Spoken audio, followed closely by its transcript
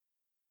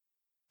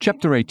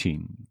Chapter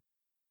 18.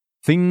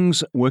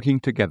 Things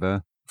Working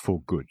Together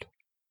for Good.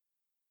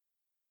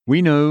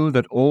 We know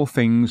that all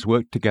things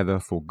work together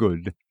for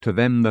good to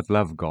them that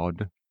love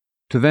God,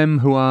 to them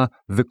who are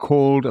the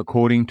called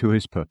according to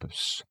his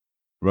purpose.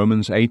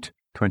 Romans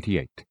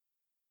 8:28.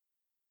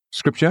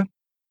 Scripture.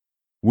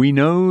 We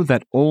know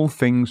that all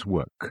things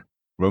work.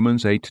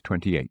 Romans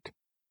 8:28.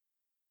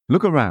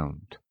 Look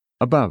around,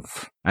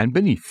 above and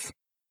beneath,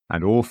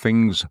 and all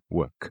things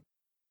work.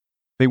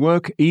 They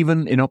work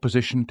even in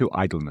opposition to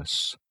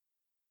idleness.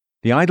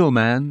 The idle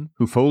man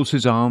who folds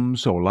his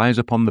arms or lies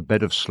upon the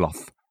bed of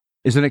sloth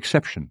is an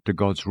exception to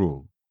God's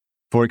rule,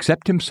 for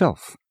except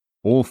himself,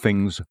 all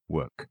things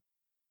work.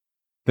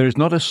 There is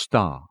not a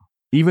star,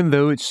 even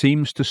though it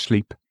seems to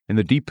sleep in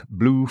the deep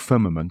blue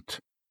firmament,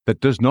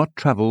 that does not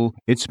travel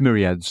its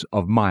myriads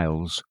of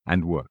miles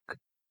and work.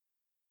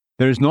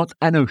 There is not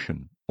an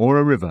ocean or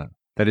a river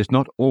that is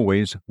not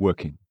always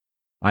working,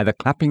 either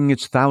clapping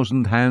its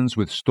 1,000 hands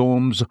with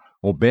storms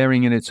or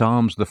bearing in its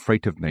arms the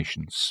freight of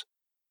nations.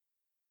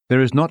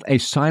 There is not a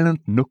silent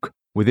nook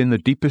within the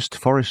deepest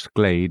forest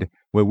glade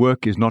where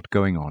work is not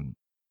going on.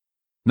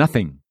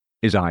 Nothing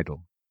is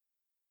idle.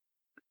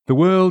 The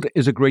world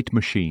is a great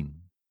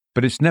machine,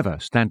 but it's never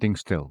standing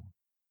still.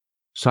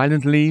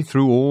 Silently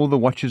through all the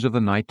watches of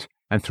the night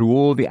and through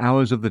all the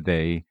hours of the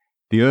day,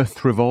 the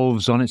earth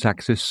revolves on its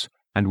axis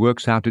and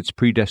works out its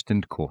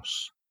predestined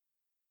course.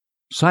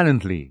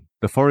 Silently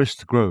the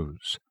forest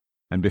grows,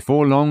 and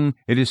before long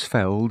it is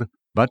felled,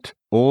 but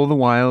all the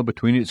while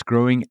between its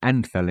growing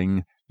and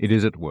felling, it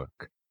is at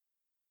work.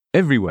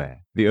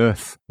 Everywhere the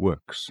earth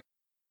works.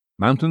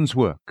 Mountains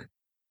work.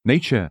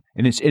 Nature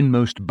in its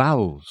inmost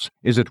bowels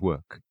is at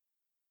work.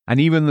 And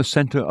even the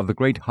center of the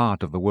great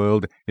heart of the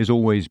world is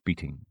always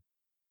beating.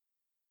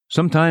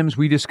 Sometimes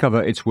we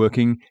discover its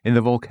working in the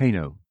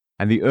volcano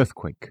and the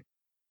earthquake,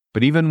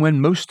 but even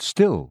when most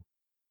still,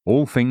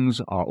 all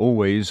things are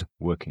always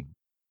working.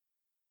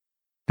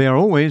 They are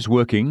always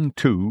working,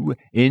 too,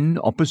 in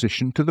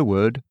opposition to the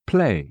word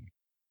play.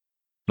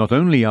 Not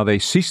only are they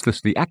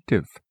ceaselessly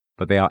active,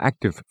 but they are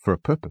active for a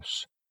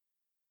purpose.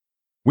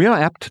 We are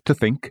apt to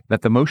think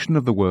that the motion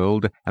of the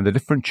world and the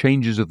different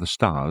changes of the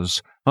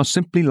stars are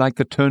simply like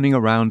the turning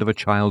around of a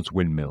child's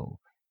windmill,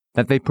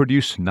 that they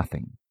produce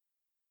nothing.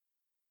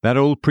 That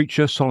old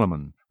preacher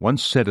Solomon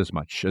once said as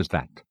much as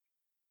that.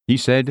 He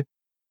said,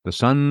 "The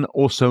sun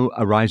also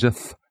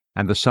ariseth,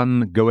 and the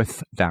sun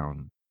goeth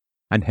down,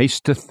 and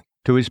hasteth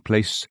to his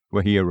place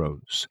where he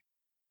arose.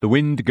 The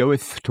wind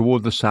goeth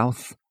toward the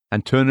south,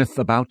 and turneth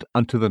about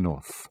unto the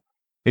north.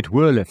 It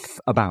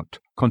whirleth about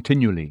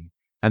continually,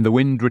 and the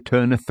wind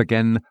returneth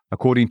again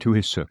according to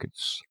his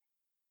circuits."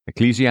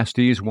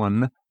 Ecclesiastes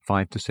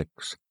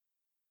 1:5-6.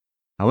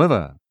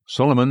 However,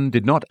 Solomon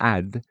did not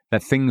add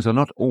that things are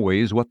not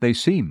always what they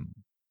seem.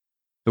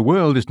 The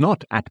world is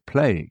not at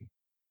play.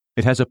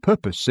 It has a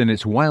purpose in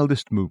its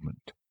wildest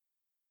movement.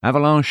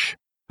 Avalanche,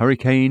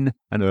 hurricane,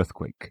 and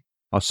earthquake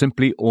are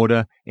simply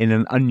order in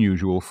an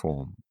unusual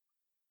form.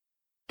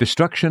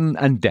 Destruction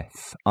and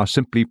death are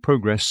simply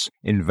progress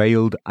in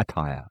veiled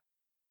attire.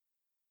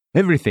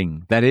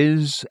 Everything that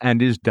is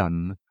and is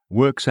done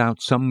works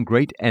out some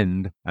great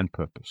end and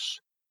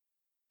purpose.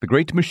 The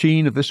great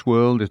machine of this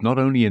world is not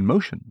only in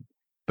motion,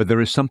 but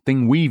there is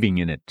something weaving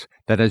in it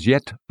that as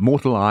yet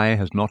mortal eye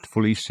has not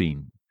fully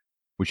seen,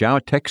 which our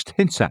text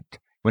hints at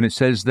when it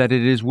says that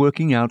it is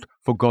working out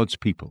for God's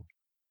people.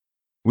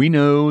 We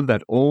know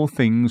that all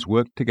things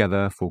work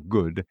together for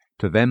good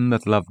to them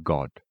that love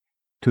God,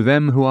 to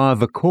them who are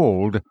the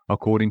called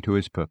according to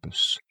his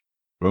purpose.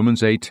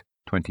 Romans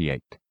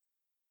 8:28.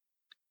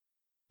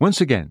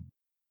 Once again,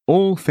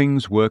 all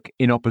things work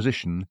in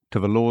opposition to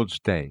the Lord's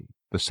day,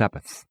 the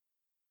Sabbath.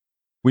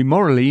 We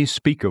morally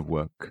speak of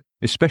work,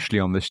 especially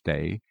on this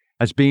day,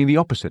 as being the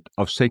opposite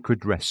of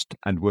sacred rest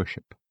and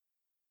worship.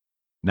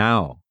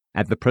 Now,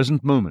 at the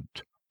present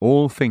moment,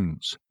 all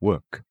things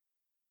work.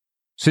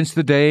 Since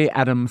the day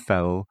Adam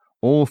fell,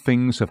 all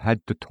things have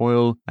had to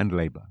toil and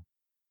labor.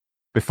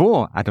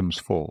 Before Adam's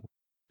fall,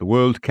 the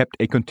world kept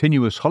a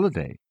continuous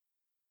holiday,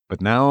 but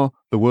now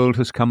the world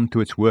has come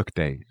to its work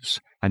days,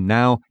 and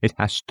now it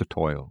has to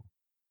toil.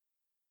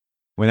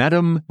 When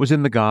Adam was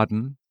in the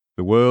garden,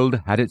 the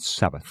world had its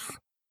Sabbath,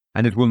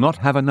 and it will not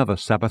have another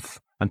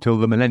Sabbath until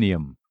the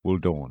millennium will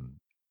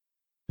dawn.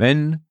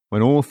 Then,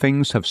 when all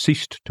things have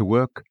ceased to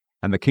work,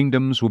 and the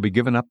kingdoms will be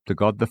given up to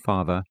God the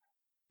Father,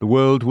 the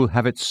world will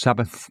have its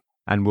Sabbath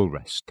and will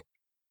rest.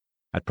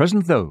 At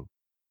present, though,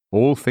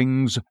 all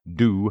things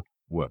do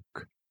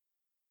work.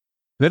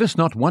 Let us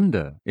not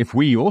wonder if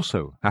we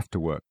also have to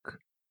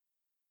work.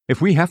 If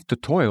we have to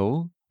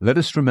toil, let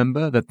us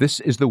remember that this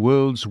is the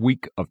world's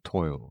week of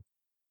toil.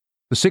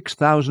 The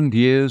 6,000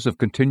 years of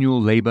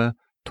continual labor,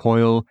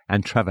 toil,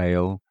 and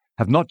travail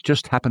have not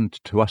just happened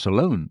to us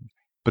alone,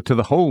 but to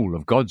the whole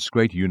of God's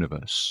great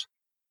universe.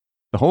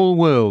 The whole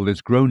world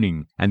is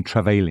groaning and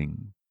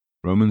travailing.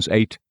 Romans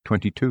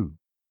 8:22.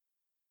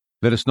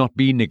 Let us not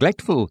be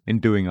neglectful in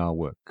doing our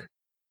work.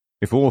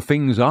 If all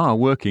things are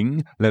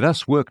working, let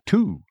us work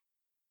too.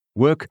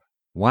 Work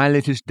while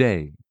it is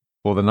day,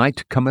 For the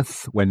night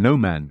cometh when no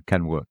man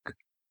can work.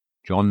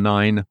 John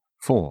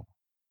 9:4.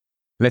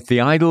 Let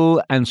the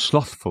idle and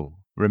slothful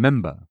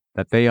remember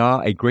that they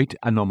are a great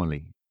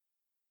anomaly.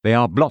 They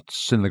are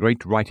blots in the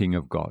great writing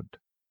of God.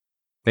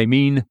 They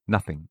mean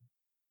nothing.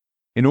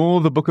 In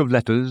all the book of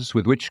letters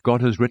with which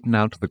God has written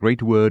out the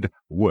great word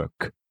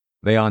work,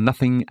 they are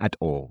nothing at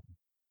all.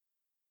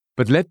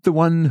 But let the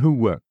one who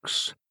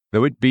works,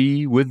 though it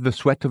be with the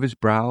sweat of his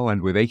brow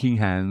and with aching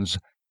hands,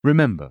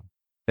 remember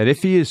that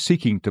if he is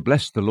seeking to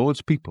bless the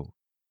Lord's people,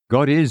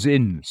 God is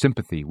in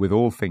sympathy with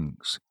all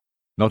things,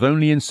 not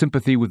only in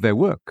sympathy with their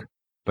work,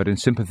 but in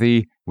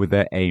sympathy with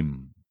their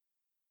aim.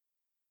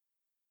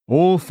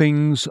 All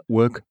things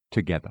work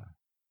together.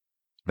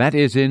 That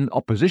is in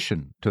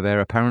opposition to their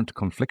apparent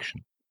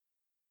confliction.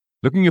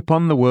 Looking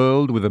upon the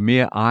world with a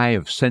mere eye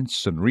of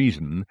sense and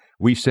reason,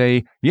 we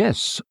say,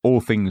 yes,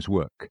 all things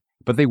work,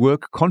 but they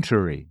work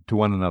contrary to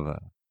one another.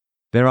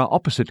 There are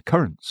opposite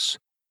currents.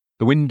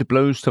 The wind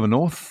blows to the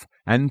north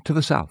and to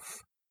the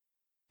south.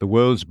 The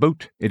world's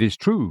boat, it is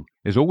true,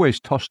 is always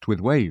tossed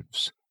with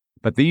waves,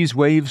 but these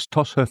waves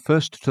toss her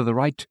first to the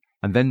right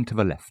and then to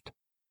the left.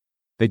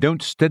 They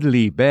don't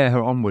steadily bear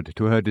her onward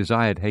to her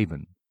desired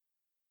haven.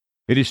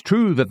 It is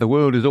true that the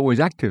world is always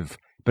active,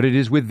 but it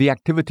is with the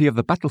activity of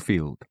the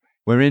battlefield,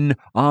 wherein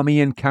army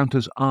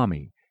encounters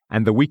army,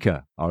 and the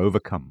weaker are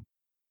overcome.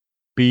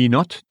 Be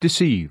not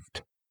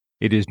deceived.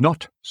 It is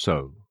not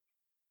so.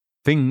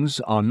 Things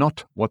are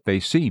not what they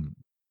seem.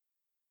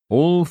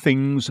 All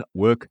things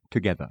work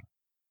together.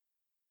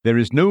 There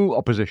is no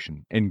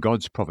opposition in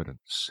God's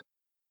providence.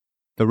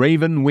 The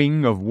raven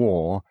wing of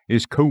war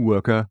is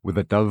co-worker with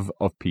the dove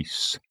of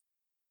peace.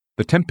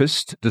 The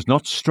tempest does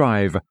not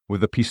strive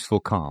with the peaceful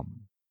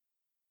calm.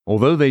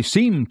 Although they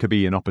seem to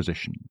be in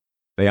opposition,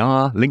 they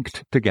are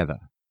linked together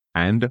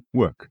and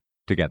work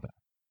together.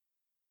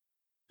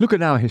 Look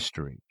at our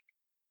history.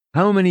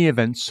 How many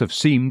events have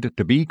seemed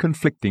to be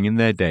conflicting in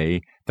their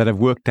day that have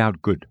worked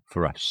out good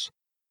for us?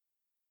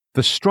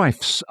 The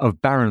strifes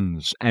of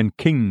barons and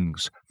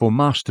kings for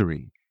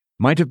mastery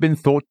might have been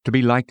thought to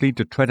be likely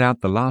to tread out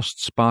the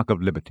last spark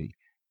of liberty,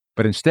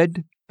 but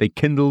instead they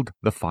kindled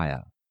the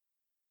fire.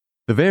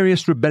 The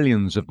various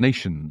rebellions of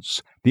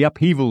nations, the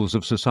upheavals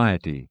of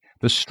society,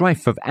 the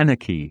strife of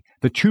anarchy,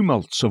 the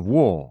tumults of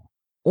war,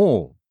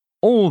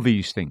 all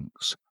these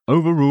things,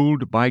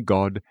 overruled by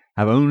God,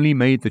 have only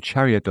made the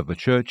chariot of the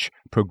Church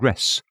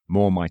progress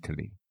more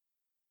mightily.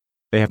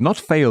 They have not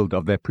failed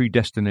of their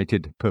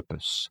predestinated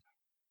purpose.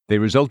 They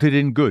resulted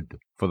in good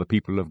for the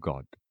people of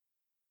God.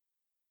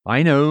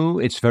 I know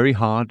it's very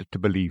hard to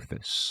believe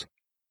this.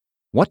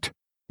 What,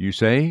 you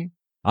say?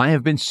 I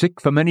have been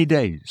sick for many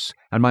days,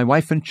 and my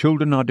wife and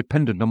children are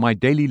dependent on my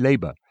daily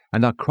labor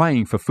and are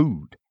crying for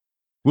food.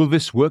 Will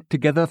this work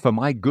together for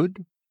my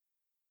good?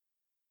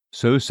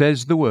 So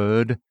says the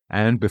word,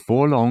 and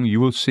before long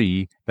you will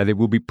see that it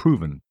will be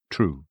proven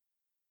true.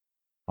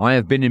 I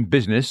have been in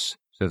business,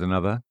 says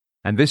another,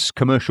 and this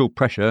commercial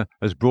pressure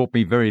has brought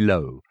me very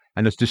low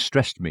and has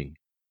distressed me.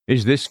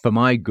 Is this for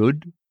my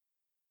good?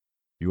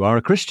 You are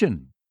a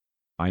Christian.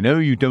 I know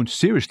you don't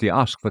seriously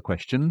ask the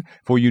question,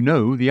 for you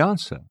know the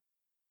answer.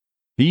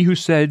 He who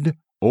said,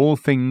 all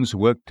things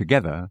work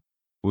together,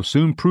 will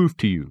soon prove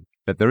to you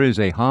that there is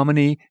a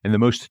harmony in the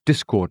most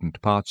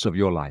discordant parts of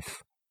your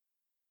life.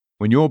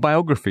 When your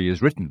biography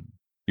is written,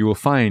 you will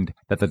find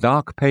that the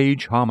dark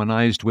page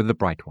harmonized with the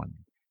bright one,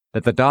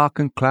 that the dark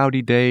and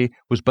cloudy day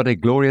was but a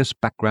glorious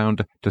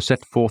background to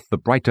set forth the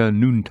brighter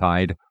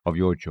noontide of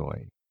your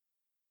joy.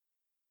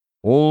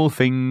 All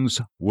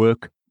things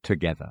work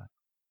together.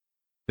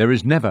 There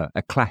is never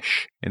a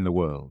clash in the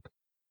world.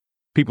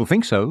 People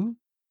think so,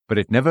 but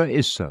it never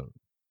is so.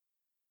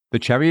 The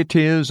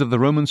charioteers of the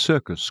Roman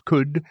circus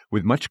could,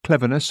 with much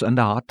cleverness and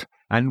art,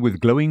 and with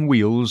glowing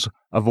wheels,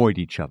 avoid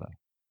each other.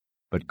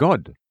 But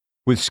God,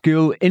 with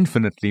skill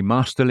infinitely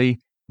masterly,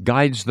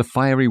 guides the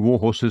fiery war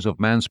horses of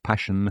man's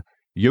passion,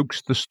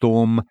 yokes the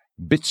storm,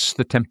 bits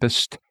the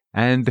tempest,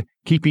 and,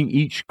 keeping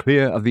each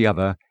clear of the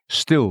other,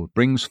 still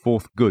brings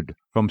forth good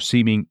from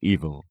seeming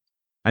evil,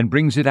 and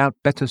brings it out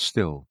better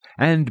still,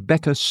 and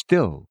better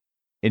still,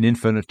 in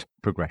infinite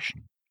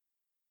progression.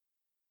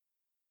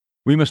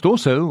 We must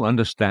also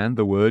understand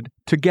the word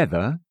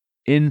together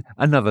in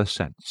another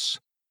sense.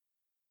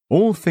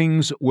 All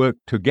things work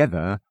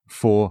together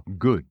for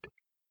good.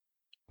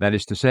 That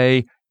is to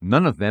say,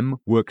 none of them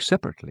work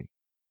separately.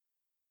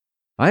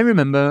 I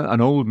remember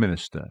an old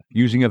minister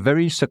using a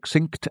very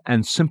succinct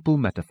and simple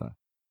metaphor.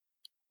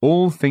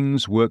 All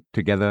things work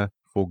together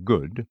for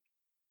good.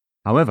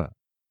 However,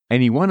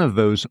 any one of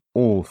those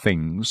all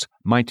things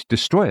might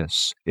destroy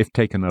us if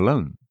taken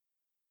alone.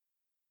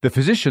 The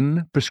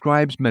physician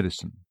prescribes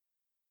medicine.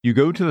 You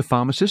go to the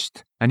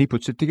pharmacist and he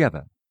puts it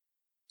together.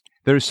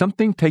 There is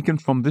something taken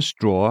from this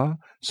drawer,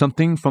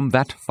 something from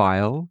that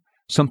file,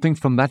 something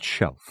from that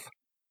shelf.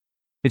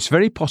 It's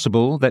very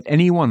possible that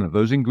any one of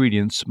those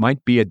ingredients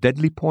might be a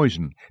deadly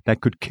poison that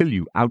could kill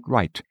you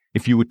outright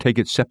if you would take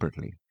it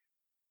separately.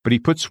 But he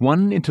puts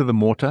one into the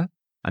mortar,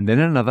 and then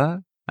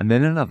another, and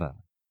then another.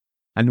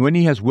 And when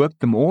he has worked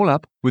them all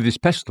up with his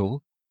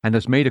pestle, and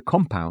has made a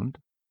compound,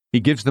 he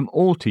gives them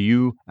all to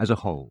you as a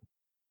whole.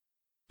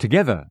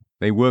 Together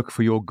they work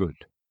for your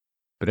good.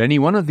 But any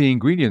one of the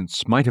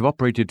ingredients might have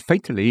operated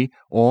fatally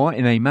or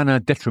in a manner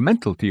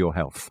detrimental to your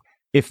health,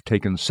 if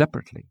taken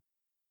separately.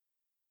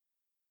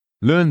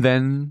 Learn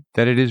then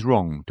that it is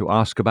wrong to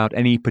ask about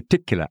any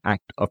particular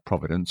act of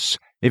providence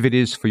if it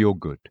is for your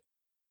good.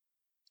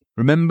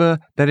 Remember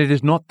that it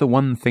is not the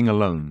one thing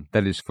alone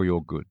that is for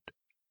your good,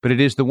 but it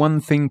is the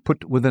one thing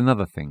put with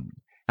another thing,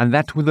 and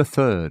that with a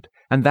third,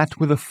 and that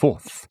with a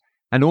fourth,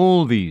 and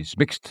all these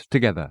mixed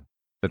together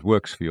that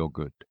works for your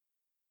good.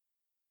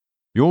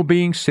 Your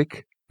being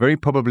sick very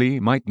probably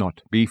might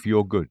not be for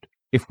your good,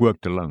 if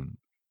worked alone.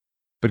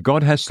 But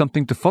God has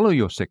something to follow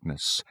your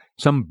sickness,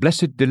 some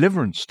blessed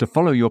deliverance to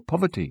follow your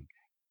poverty,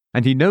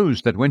 and He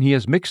knows that when He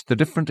has mixed the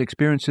different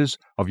experiences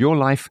of your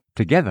life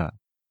together,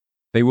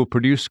 they will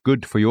produce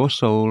good for your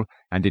soul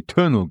and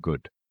eternal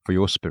good for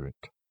your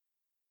spirit.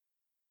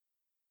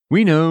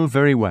 We know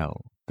very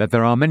well that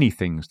there are many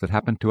things that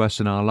happen to us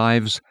in our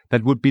lives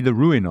that would be the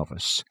ruin of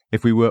us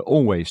if we were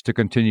always to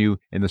continue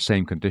in the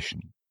same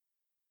condition.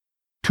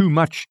 Too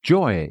much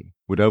joy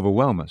would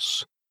overwhelm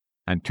us,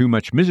 and too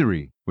much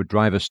misery would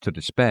drive us to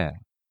despair.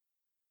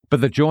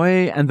 But the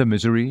joy and the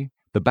misery,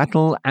 the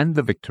battle and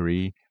the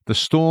victory, the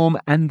storm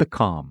and the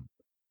calm,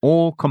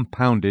 all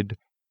compounded,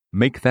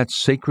 make that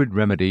sacred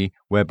remedy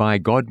whereby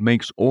God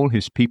makes all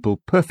His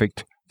people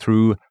perfect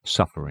through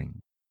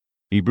suffering.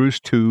 Hebrews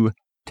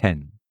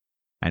 2:10,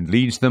 and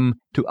leads them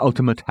to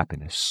ultimate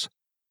happiness.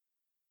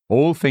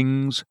 All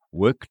things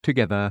work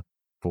together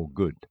for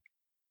good.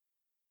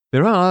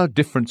 There are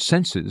different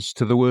senses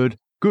to the word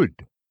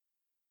good.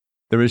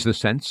 There is the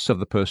sense of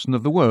the person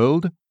of the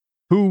world,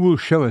 who will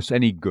show us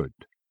any good.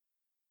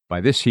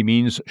 By this he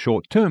means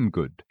short-term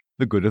good,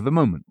 the good of the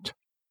moment.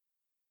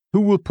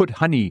 Who will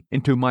put honey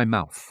into my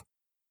mouth?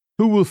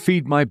 Who will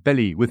feed my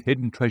belly with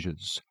hidden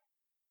treasures?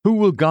 Who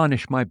will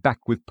garnish my back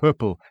with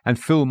purple and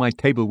fill my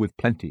table with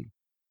plenty?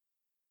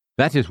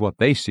 That is what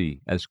they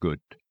see as good,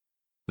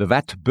 the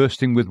vat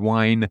bursting with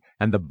wine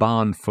and the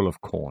barn full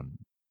of corn.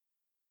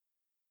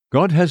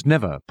 God has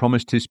never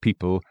promised His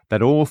people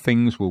that all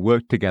things will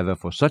work together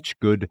for such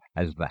good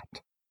as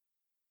that.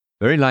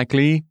 Very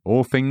likely,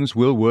 all things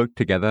will work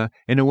together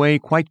in a way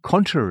quite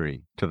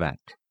contrary to that.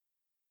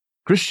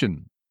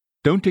 Christian,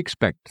 don't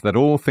expect that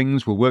all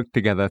things will work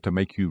together to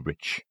make you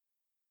rich.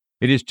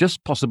 It is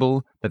just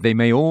possible that they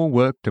may all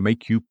work to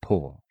make you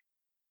poor.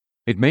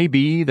 It may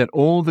be that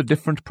all the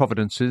different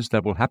providences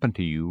that will happen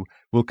to you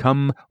will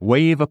come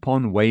wave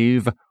upon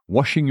wave,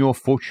 washing your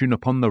fortune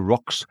upon the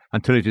rocks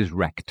until it is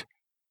wrecked.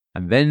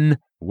 And then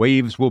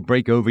waves will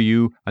break over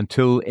you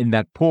until in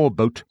that poor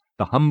boat,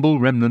 the humble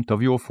remnant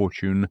of your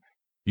fortune,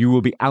 you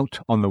will be out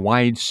on the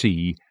wide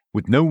sea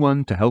with no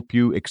one to help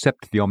you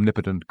except the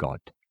omnipotent God.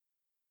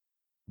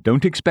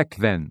 Don't expect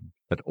then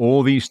that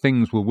all these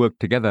things will work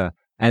together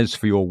as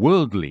for your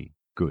worldly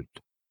good.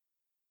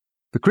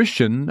 The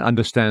Christian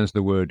understands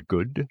the word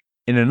good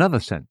in another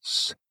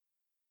sense.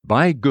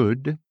 By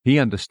good, he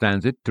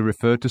understands it to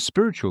refer to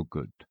spiritual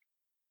good.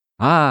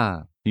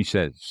 Ah, he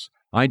says,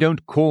 I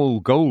don't call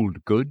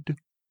gold good,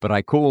 but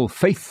I call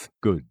faith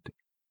good.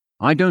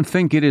 I don't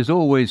think it is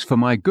always for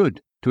my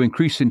good to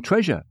increase in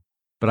treasure,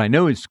 but I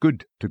know it's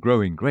good to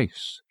grow in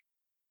grace.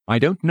 I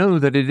don't know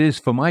that it is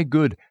for my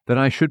good that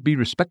I should be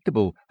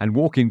respectable and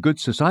walk in good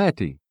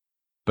society,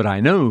 but I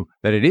know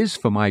that it is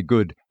for my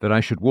good that I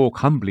should walk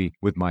humbly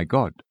with my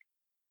God.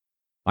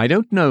 I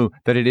don't know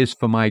that it is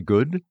for my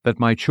good that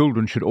my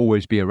children should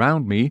always be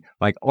around me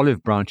like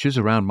olive branches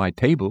around my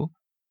table,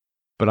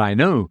 but I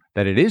know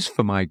that it is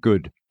for my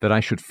good that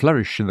I should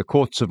flourish in the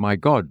courts of my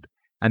God,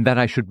 and that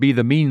I should be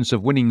the means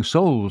of winning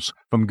souls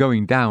from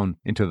going down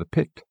into the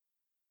pit.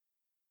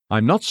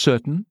 I'm not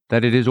certain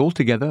that it is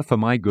altogether for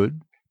my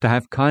good to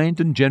have kind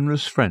and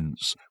generous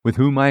friends with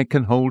whom I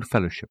can hold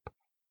fellowship,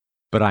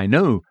 but I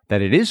know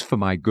that it is for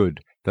my good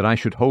that I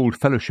should hold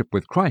fellowship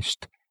with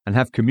Christ and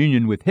have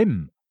communion with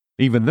Him,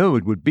 even though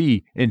it would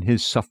be in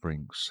His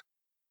sufferings.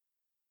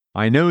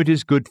 I know it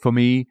is good for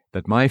me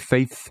that my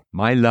faith,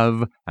 my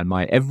love, and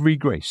my every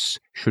grace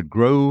should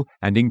grow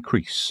and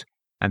increase,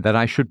 and that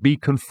I should be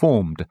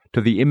conformed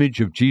to the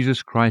image of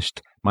Jesus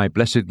Christ, my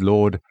blessed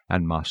Lord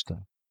and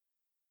Master.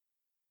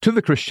 To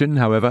the Christian,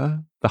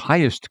 however, the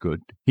highest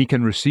good he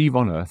can receive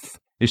on earth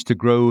is to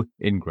grow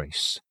in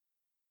grace.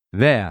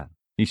 There,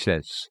 he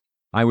says,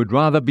 I would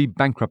rather be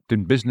bankrupt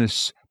in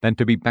business than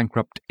to be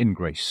bankrupt in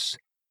grace.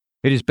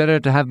 It is better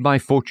to have my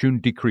fortune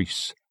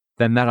decrease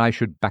than that I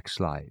should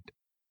backslide.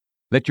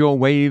 Let your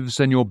waves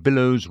and your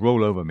billows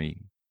roll over me.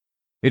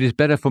 It is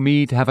better for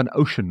me to have an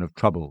ocean of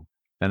trouble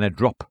than a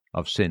drop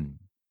of sin.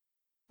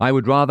 I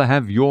would rather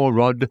have your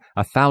rod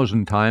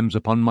 1,000 times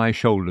upon my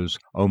shoulders,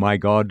 O my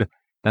God,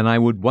 than I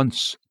would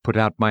once put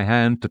out my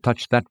hand to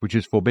touch that which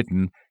is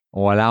forbidden,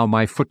 or allow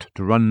my foot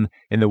to run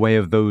in the way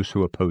of those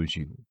who oppose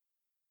you.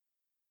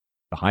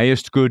 The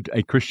highest good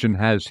a Christian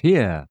has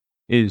here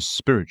is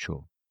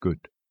spiritual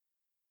good.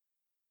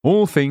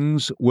 All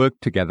things work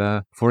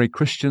together for a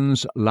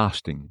Christian's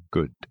lasting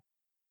good.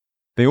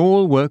 They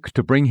all work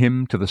to bring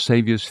him to the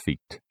Saviour's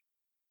feet.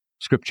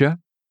 Scripture,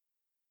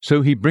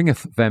 "So he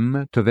bringeth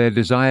them to their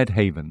desired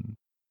haven,"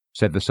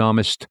 said the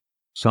psalmist,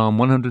 Psalm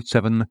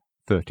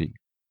 107:30,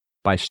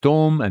 "by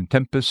storm and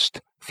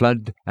tempest,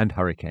 flood and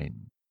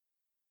hurricane."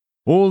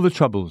 All the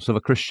troubles of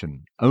a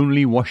Christian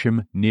only wash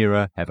him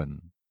nearer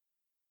heaven.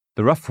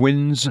 The rough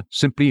winds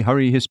simply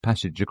hurry his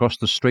passage across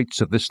the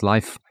straits of this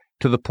life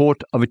to the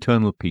port of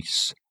eternal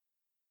peace.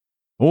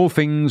 All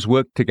things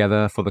work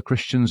together for the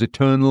Christian's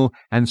eternal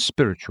and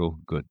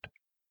spiritual good.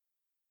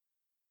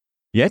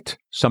 Yet,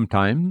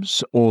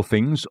 sometimes, all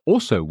things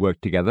also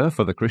work together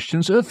for the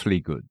Christian's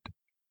earthly good.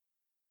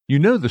 You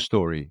know the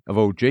story of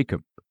old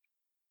Jacob.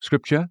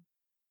 Scripture,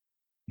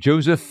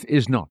 "Joseph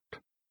is not,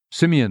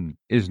 Simeon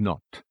is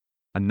not,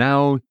 and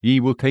now ye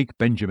will take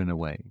Benjamin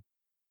away.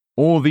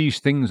 All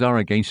these things are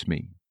against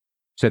me,"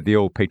 said the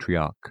old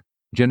patriarch,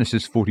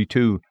 Genesis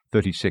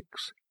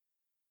 42:36.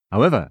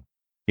 However,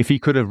 if he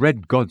could have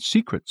read God's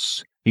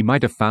secrets, he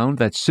might have found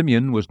that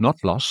Simeon was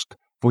not lost,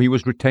 for he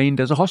was retained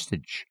as a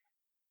hostage.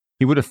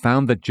 He would have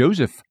found that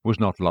Joseph was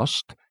not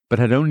lost, but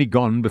had only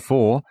gone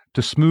before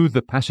to smooth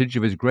the passage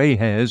of his grey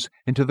hairs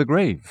into the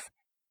grave.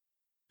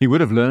 He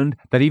would have learned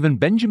that even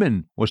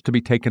Benjamin was to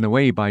be taken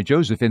away by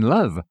Joseph in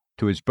love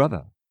to his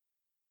brother.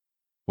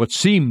 What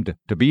seemed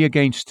to be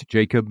against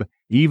Jacob,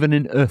 even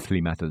in earthly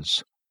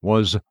matters,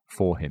 was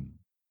for him.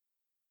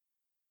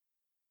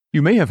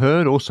 You may have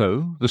heard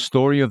also the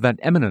story of that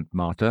eminent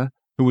martyr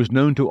who was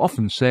known to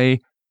often say,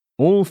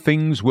 "All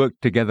things work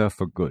together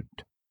for good."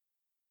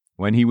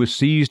 When he was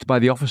seized by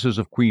the officers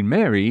of Queen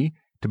Mary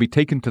to be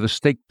taken to the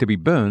stake to be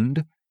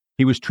burned,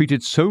 he was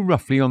treated so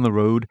roughly on the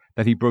road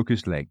that he broke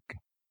his leg.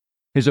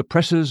 His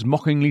oppressors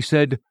mockingly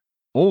said,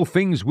 "All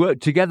things work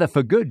together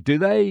for good, do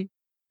they?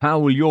 How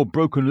will your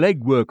broken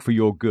leg work for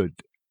your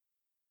good?"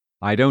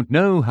 "I don't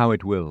know how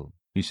it will,"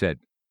 he said,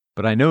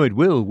 "but I know it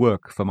will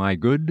work for my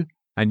good,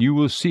 and you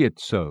will see it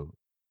so."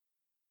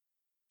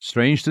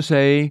 Strange to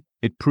say,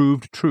 it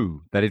proved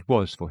true that it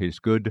was for his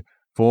good,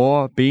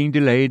 for, being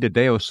delayed a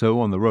day or so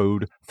on the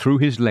road through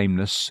his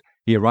lameness,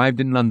 he arrived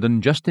in London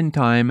just in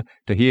time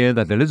to hear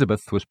that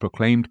Elizabeth was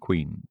proclaimed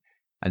queen,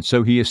 and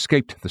so he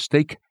escaped the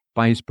stake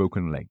by his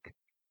broken leg.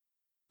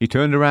 He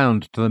turned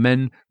around to the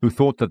men who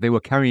thought that they were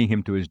carrying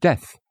him to his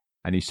death,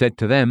 and he said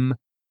to them,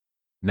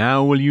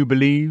 "Now will you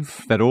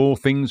believe that all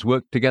things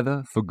work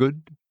together for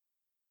good?"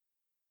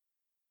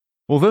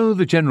 Although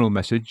the general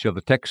message of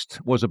the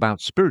text was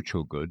about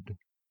spiritual good,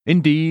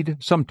 indeed,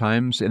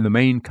 sometimes in the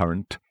main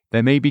current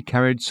there may be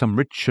carried some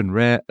rich and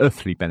rare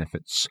earthly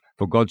benefits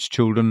for God's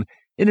children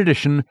in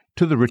addition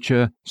to the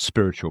richer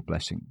spiritual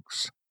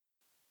blessings.